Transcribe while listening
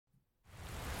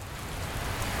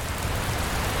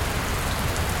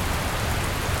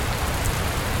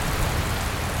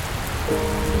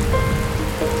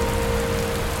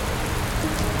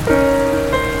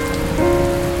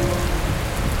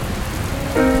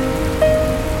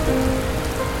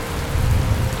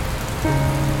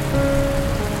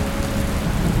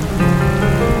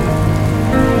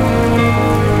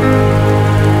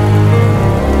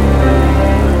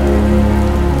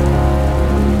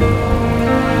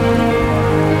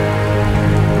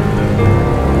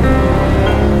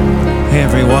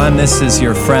everyone. This is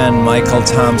your friend Michael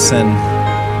Thompson,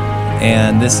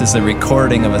 and this is a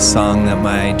recording of a song that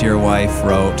my dear wife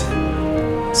wrote,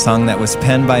 a song that was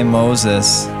penned by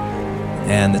Moses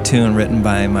and the tune written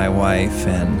by my wife,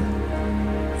 and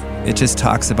it just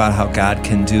talks about how God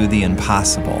can do the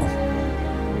impossible.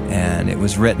 And it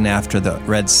was written after the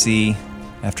Red Sea,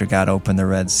 after God opened the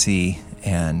Red Sea,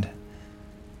 and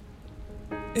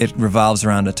it revolves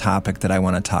around a topic that I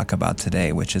want to talk about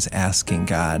today, which is asking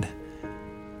God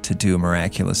to do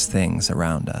miraculous things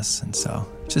around us. And so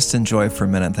just enjoy for a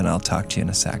minute, then I'll talk to you in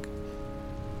a sec.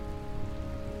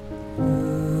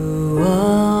 Who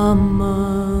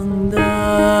among the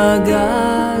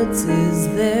gods is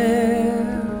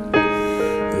there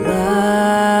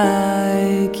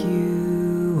like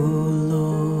you, O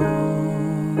Lord?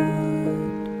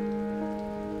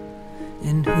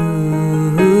 And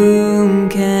whom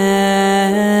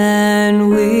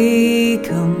can we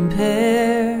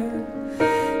compare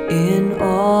in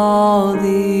all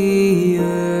the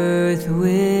earth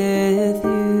with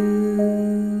you?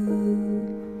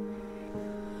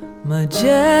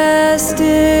 Majestic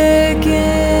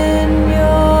in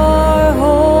your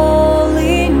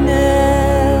holiness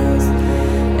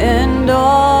and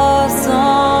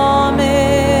awesome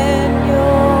in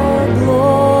your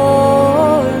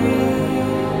glory,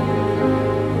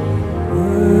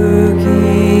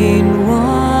 working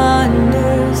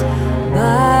wonders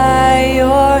by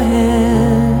your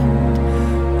hand.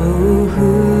 Oh,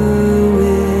 who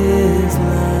is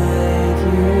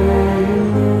like you,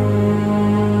 Lord?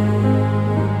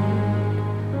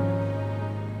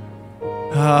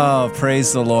 Oh,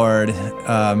 praise the Lord.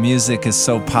 Music is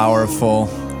so powerful.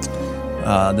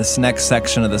 This next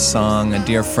section of the song, a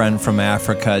dear friend from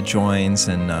Africa joins,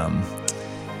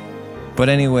 but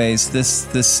anyways,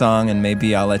 this song, and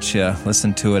maybe I'll let you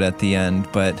listen to it at the end,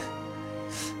 but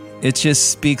it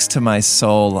just speaks to my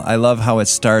soul. I love how it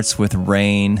starts with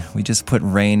rain. We just put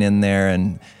rain in there,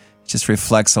 and it just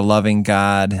reflects a loving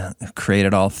God who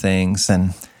created all things.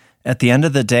 And at the end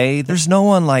of the day, there's no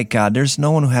one like God. There's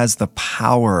no one who has the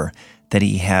power that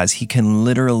He has. He can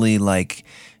literally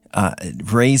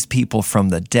raise people from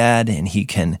the dead, and He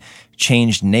can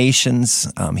change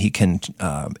nations. He can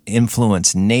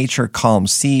influence nature, calm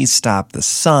seas, stop the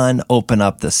sun, open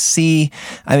up the sea.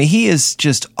 I mean, He is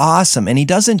just awesome, and He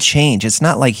doesn't change. It's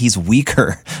not like He's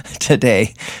weaker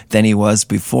today than He was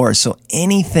before. So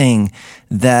anything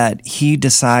that He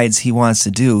decides He wants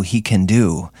to do, He can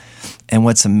do. And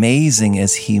what's amazing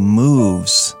is He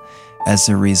moves as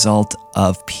a result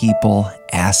of people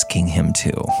asking Him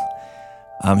to.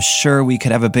 I'm sure we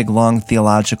could have a big, long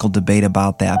theological debate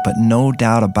about that, but no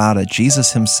doubt about it,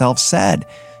 Jesus Himself said,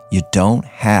 you don't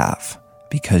have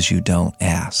because you don't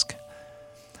ask.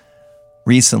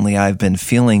 Recently, I've been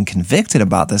feeling convicted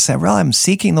about this. I'm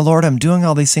seeking the Lord, I'm doing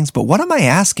all these things, but what am I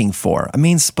asking for? I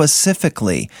mean,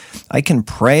 specifically, I can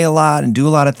pray a lot and do a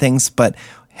lot of things, but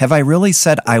have I really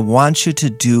said, I want you to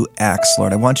do X,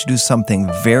 Lord? I want you to do something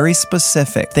very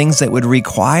specific, things that would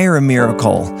require a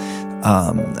miracle.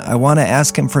 I want to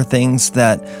ask Him for things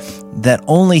that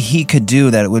only He could do,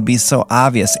 that it would be so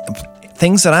obvious.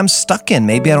 Things that I'm stuck in.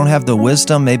 Maybe I don't have the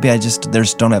wisdom. Maybe I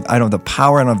don't have the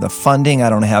power. I don't have the funding. I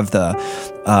don't have the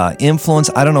influence.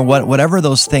 I don't know whatever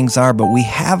those things are, but we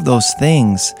have those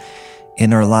things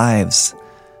in our lives.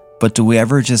 But do we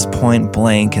ever just point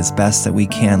blank as best that we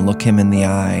can look Him in the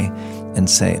eye and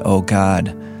say, oh God,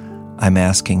 I'm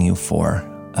asking you for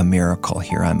a miracle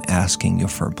here. I'm asking you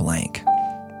for blank.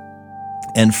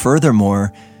 And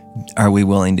furthermore, are we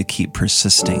willing to keep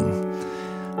persisting?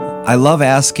 I love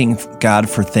asking God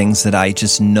for things that I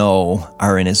just know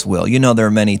are in His will. You know, there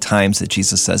are many times that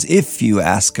Jesus says, if you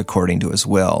ask according to His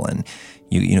will, and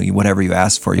you whatever you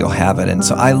ask for, you'll have it. And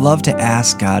so I love to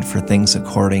ask God for things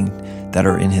that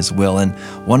are in His will. And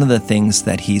one of the things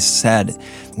He said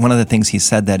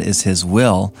that is His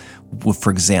will,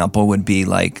 for example, would be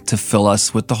like to fill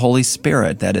us with the Holy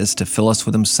Spirit. That is, to fill us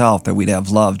with Himself, that we'd have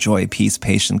love, joy, peace,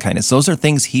 patience, kindness. Those are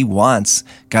things He wants.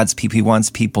 God's people. He wants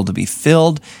people to be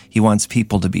filled. He wants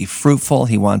people to be fruitful.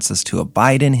 He wants us to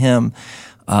abide in Him.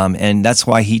 And that's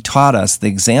why He taught us the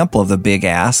example of the big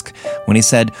ask when He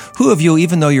said, who of you,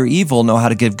 even though you're evil, know how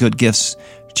to give good gifts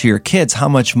to your kids? How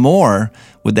much more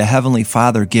would the Heavenly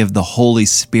Father give the Holy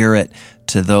Spirit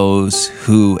to those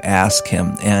who ask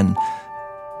Him?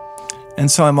 And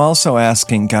so I'm also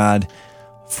asking God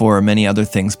for many other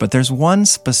things, but there's one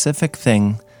specific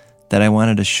thing that I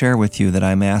wanted to share with you that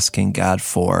I'm asking God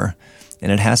for,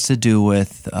 and it has to do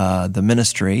with the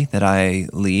ministry that I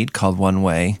lead called One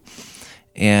Way.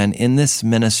 And in this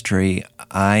ministry,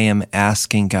 I am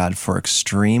asking God for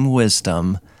extreme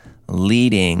wisdom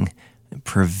leading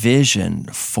provision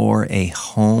for a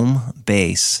home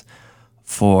base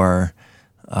for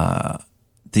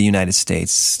the United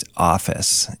States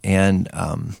office. And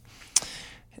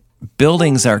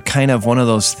buildings are kind of one of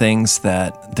those things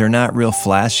that they're not real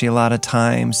flashy a lot of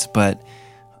times, but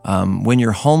when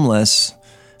you're homeless,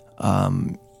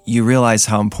 you realize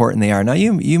how important they are. Now,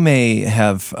 you may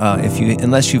have,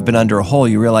 unless you've been under a hole,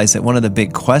 you realize that one of the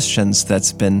big questions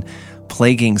that's been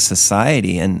plaguing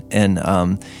society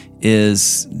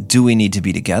is, do we need to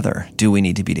be together? Do we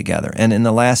need to be together? And in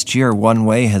the last year, One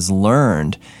Way has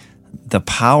learned the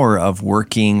power of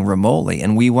working remotely,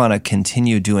 and we want to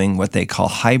continue doing what they call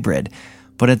hybrid.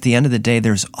 But at the end of the day,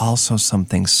 there's also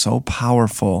something so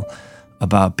powerful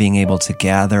about being able to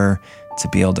gather, to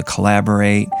be able to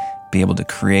collaborate, be able to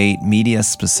create media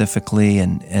specifically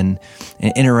and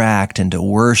interact and to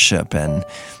worship and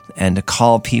to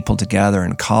call people together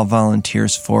and call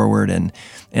volunteers forward and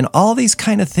all these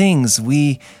kind of things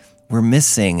we're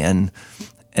missing.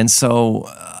 And so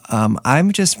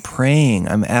I'm just praying.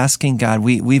 I'm asking God.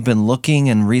 We've been looking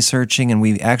and researching, and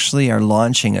we actually are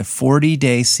launching a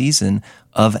 40-day season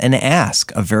of an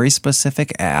ask, a very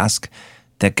specific ask,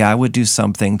 that God would do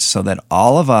something so that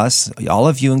all of us, all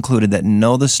of you included, that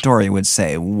know the story would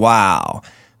say, wow,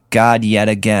 God yet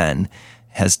again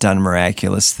has done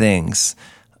miraculous things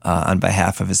on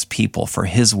behalf of his people for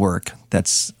his work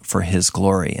that's for his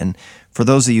glory. And for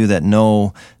those of you that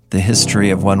know the history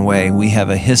of One Way, we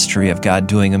have a history of God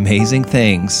doing amazing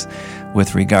things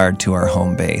with regard to our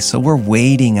home base. So we're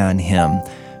waiting on him,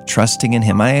 trusting in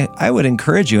him. I would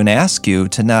encourage you and ask you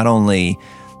to not only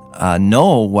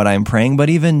know what I'm praying, but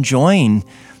even join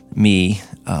me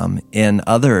and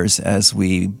others as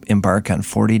we embark on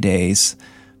 40 days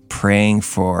praying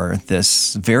for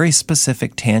this very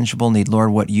specific, tangible need.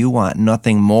 Lord, what you want,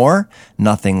 nothing more,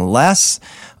 nothing less,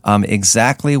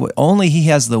 exactly what only he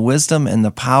has the wisdom and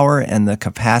the power and the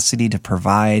capacity to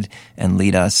provide and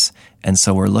lead us. And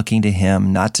so we're looking to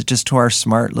him, not just to our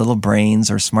smart little brains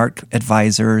or smart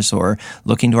advisors or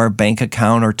looking to our bank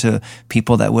account or to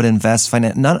people that would invest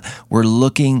we're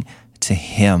looking to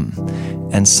him.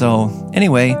 And so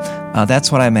anyway,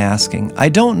 that's what I'm asking. I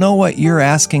don't know what you're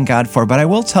asking God for, but I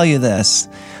will tell you this.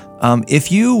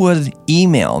 If you would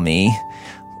email me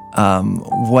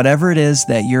whatever it is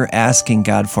that you're asking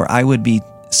God for, I would be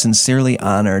sincerely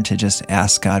honored to just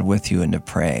ask God with you and to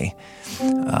pray.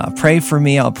 Pray for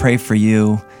me, I'll pray for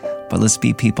you, but let's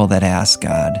be people that ask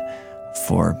God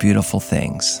for beautiful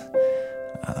things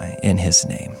in his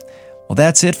name. Well,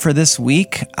 that's it for this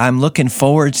week. I'm looking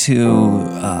forward to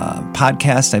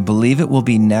podcast. I believe it will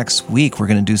be next week. We're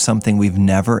going to do something we've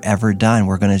never, ever done.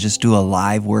 We're going to just do a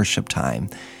live worship time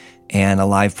and a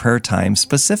live prayer time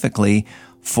specifically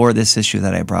for this issue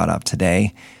that I brought up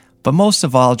today. But most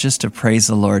of all, just to praise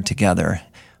the Lord together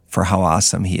for how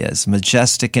awesome he is,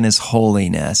 majestic in his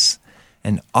holiness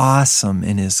and awesome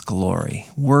in his glory,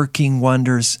 working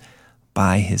wonders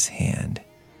by his hand.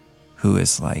 Who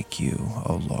is like you,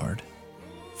 O Lord?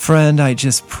 Friend, I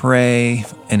just pray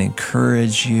and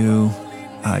encourage you.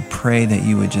 I pray that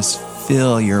you would just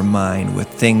fill your mind with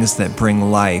things that bring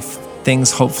life,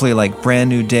 things hopefully like Brand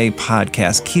New Day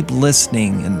podcast. Keep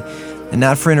listening and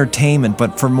not for entertainment,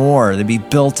 but for more, to be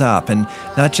built up. And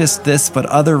not just this, but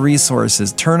other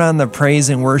resources. Turn on the praise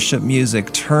and worship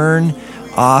music. Turn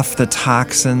off the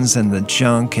toxins and the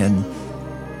junk and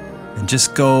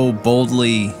just go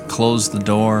boldly, close the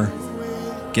door,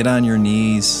 get on your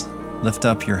knees, lift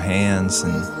up your hands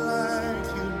and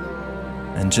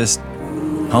just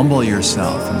humble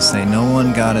yourself and say, no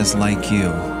one, God, is like you.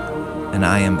 And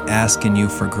I am asking you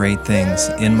for great things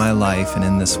in my life and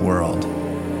in this world.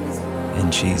 In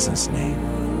Jesus' name.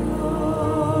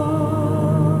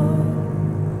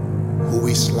 Who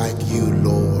is like you,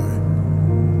 Lord,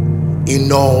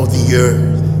 in all the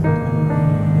earth?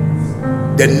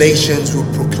 The nations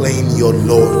will proclaim your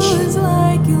lordship.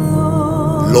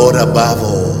 Lord, above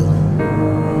all,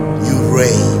 you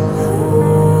reign.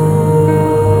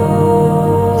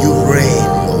 You reign,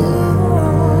 Lord.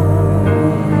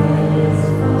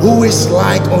 Who is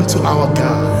like unto our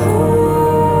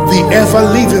God, the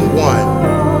ever-living one?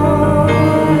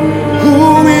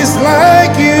 Who is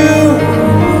like you?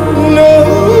 No,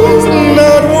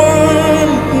 not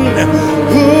one.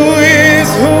 Who is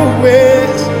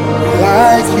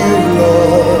like you,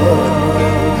 Lord?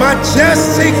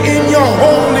 Majestic in your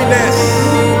holiness.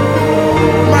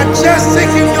 Majestic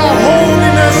in your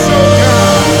holiness, oh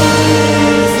God.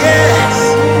 Yes.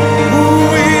 Who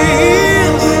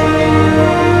is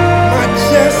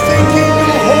majestic in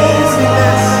your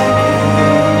holiness?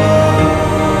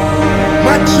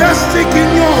 Majestic in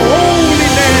your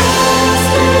holiness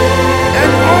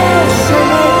and awesome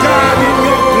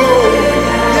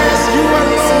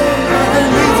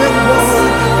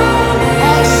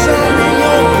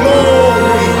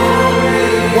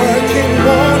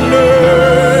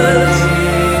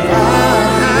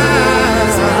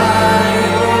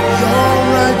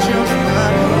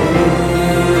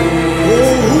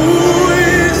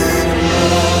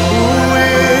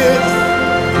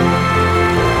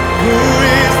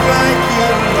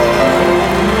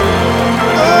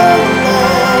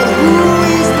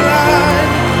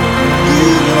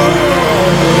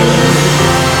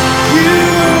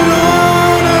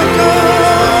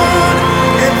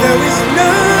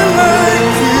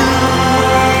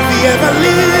ever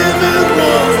living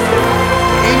one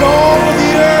in all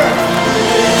the earth,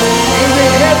 in the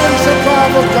heavens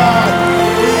above, oh God.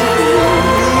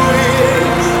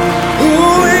 Who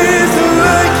is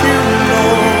like you,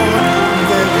 Lord?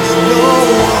 There is no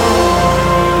one.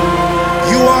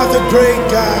 You are the great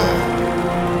God.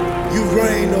 You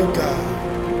reign, oh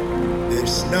God.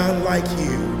 There's none like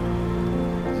you,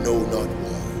 no, not one.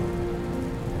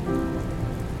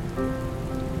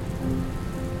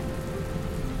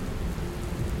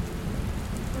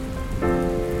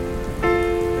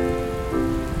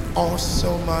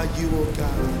 Awesome are you, oh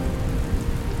God.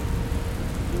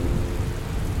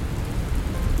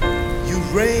 You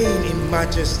reign in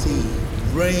majesty.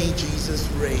 Reign, Jesus,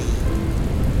 reign.